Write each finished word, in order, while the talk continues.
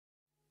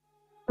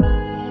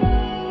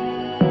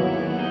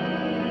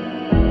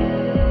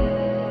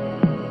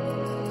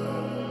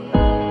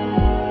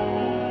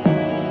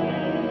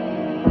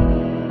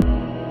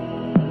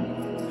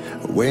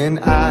When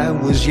I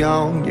was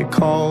young, you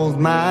called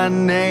my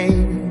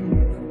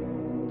name.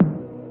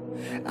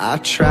 I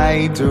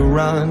tried to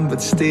run,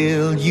 but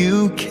still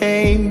you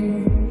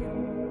came.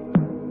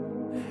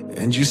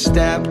 And you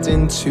stepped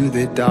into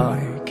the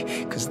dark,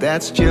 'cause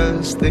that's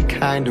just the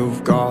kind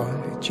of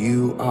God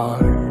you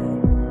are.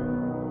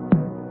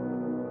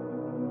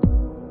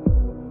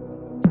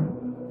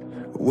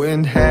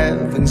 When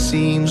heaven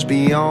seems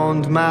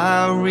beyond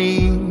my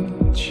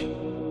reach,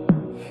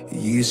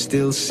 you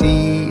still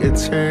see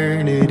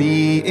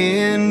eternity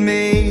in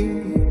me.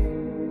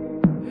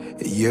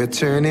 You're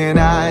turning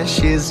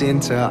ashes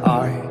into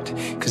art,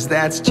 'cause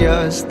that's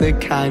just the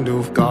kind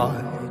of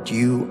God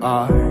you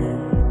are.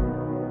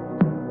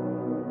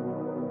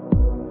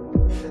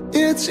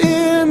 It's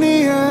in the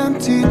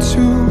empty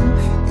tomb,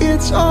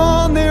 it's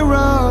on the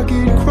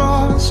rugged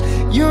cross.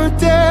 Your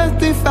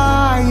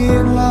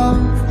death-defying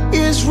love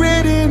is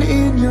written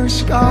in your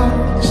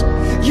scars.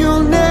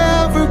 You'll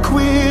never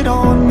quit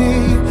on me,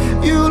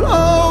 you'll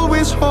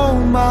always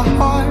hold my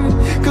heart,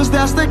 'cause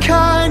that's the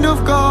kind of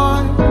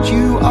God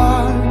you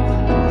are.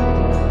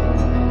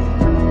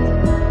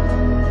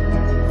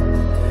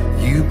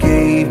 You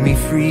gave me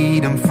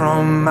freedom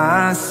from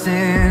my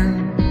sin.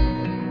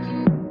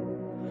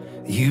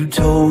 You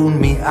told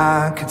me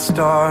I could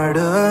start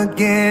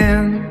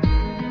again.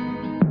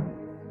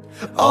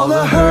 All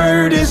the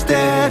hurt is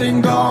dead and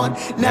gone.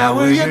 Now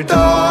we're your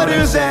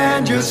daughters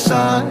and your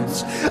sons.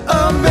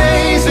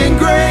 Amazing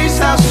grace,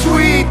 how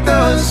sweet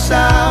the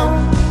sound.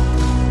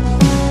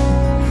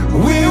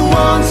 We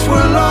once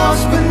were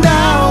lost, but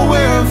now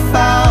we're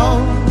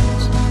found.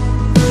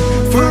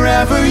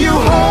 Forever you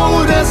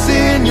hold us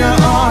in your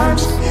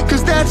arms,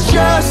 'cause that's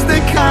just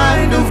the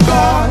kind of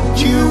God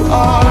you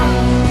are.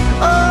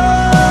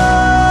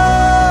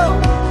 Oh,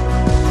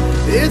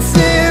 it's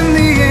in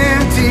the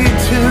empty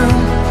tomb,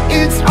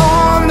 it's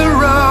on the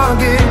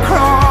rugged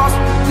cross.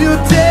 Your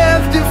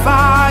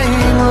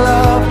death-defying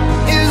love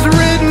is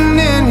written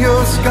in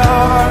your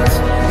scars.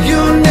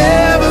 You'll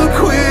never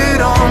quit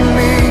on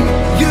me,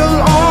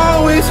 you'll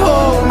always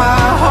hold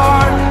my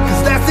heart,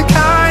 'cause that's the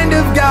kind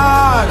of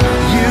God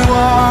you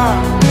are.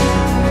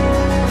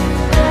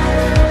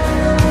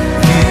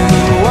 You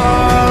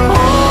are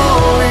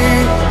holy,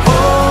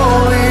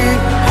 holy,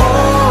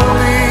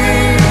 holy,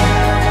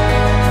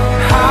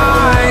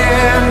 high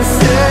and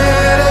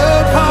set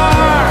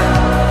apart.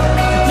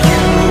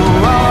 You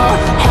are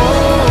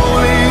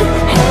holy,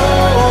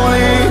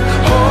 holy,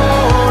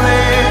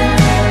 holy.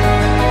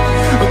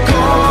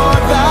 God,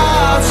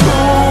 that's who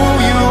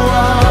you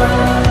are.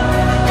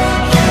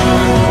 You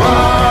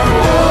are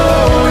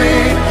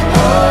holy,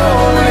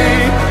 holy,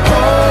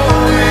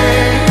 holy,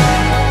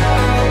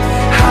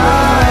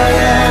 high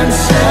and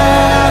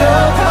set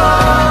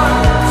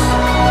apart.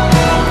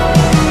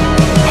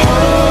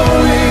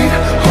 Holy,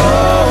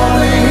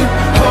 holy,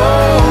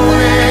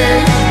 holy.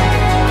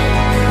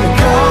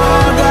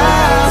 God,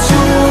 that's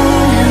who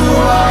you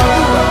are.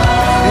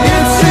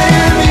 It's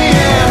in the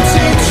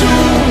empty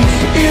tomb,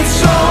 it's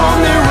on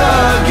the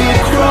rugged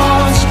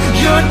cross.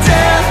 Your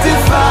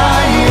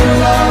death-defying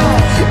love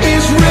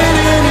is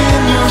written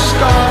in your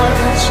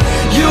scars.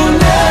 You'll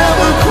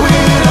never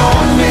quit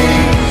on me,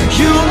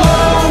 you'll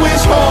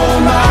always hold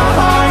my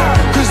heart,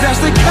 'cause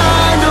that's the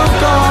kind of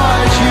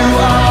God you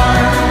are.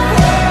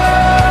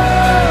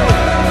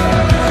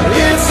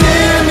 It's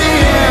in the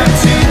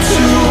empty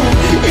tomb,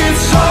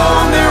 it's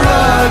on the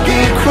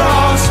rugged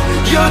cross.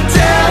 Your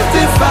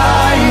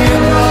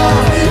death-defying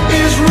love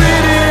is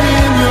written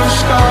in your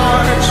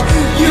scars.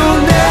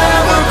 You'll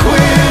never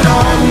quit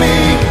on me,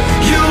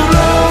 you'll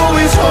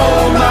always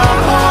hold my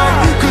heart,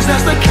 'cause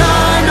that's the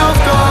kind of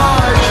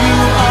God you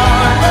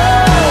are.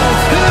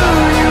 That's who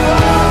you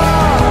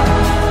are.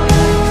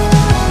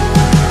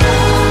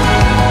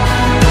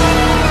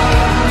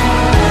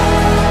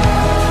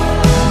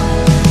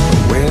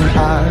 When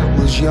I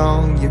was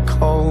young, you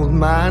called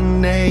my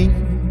name.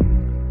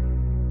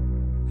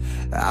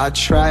 I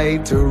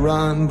tried to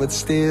run, but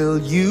still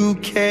you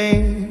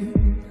came.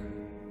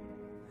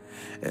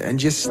 And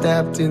you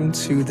stepped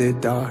into the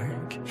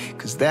dark,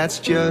 'cause that's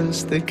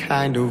just the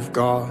kind of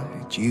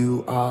God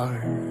you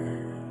are.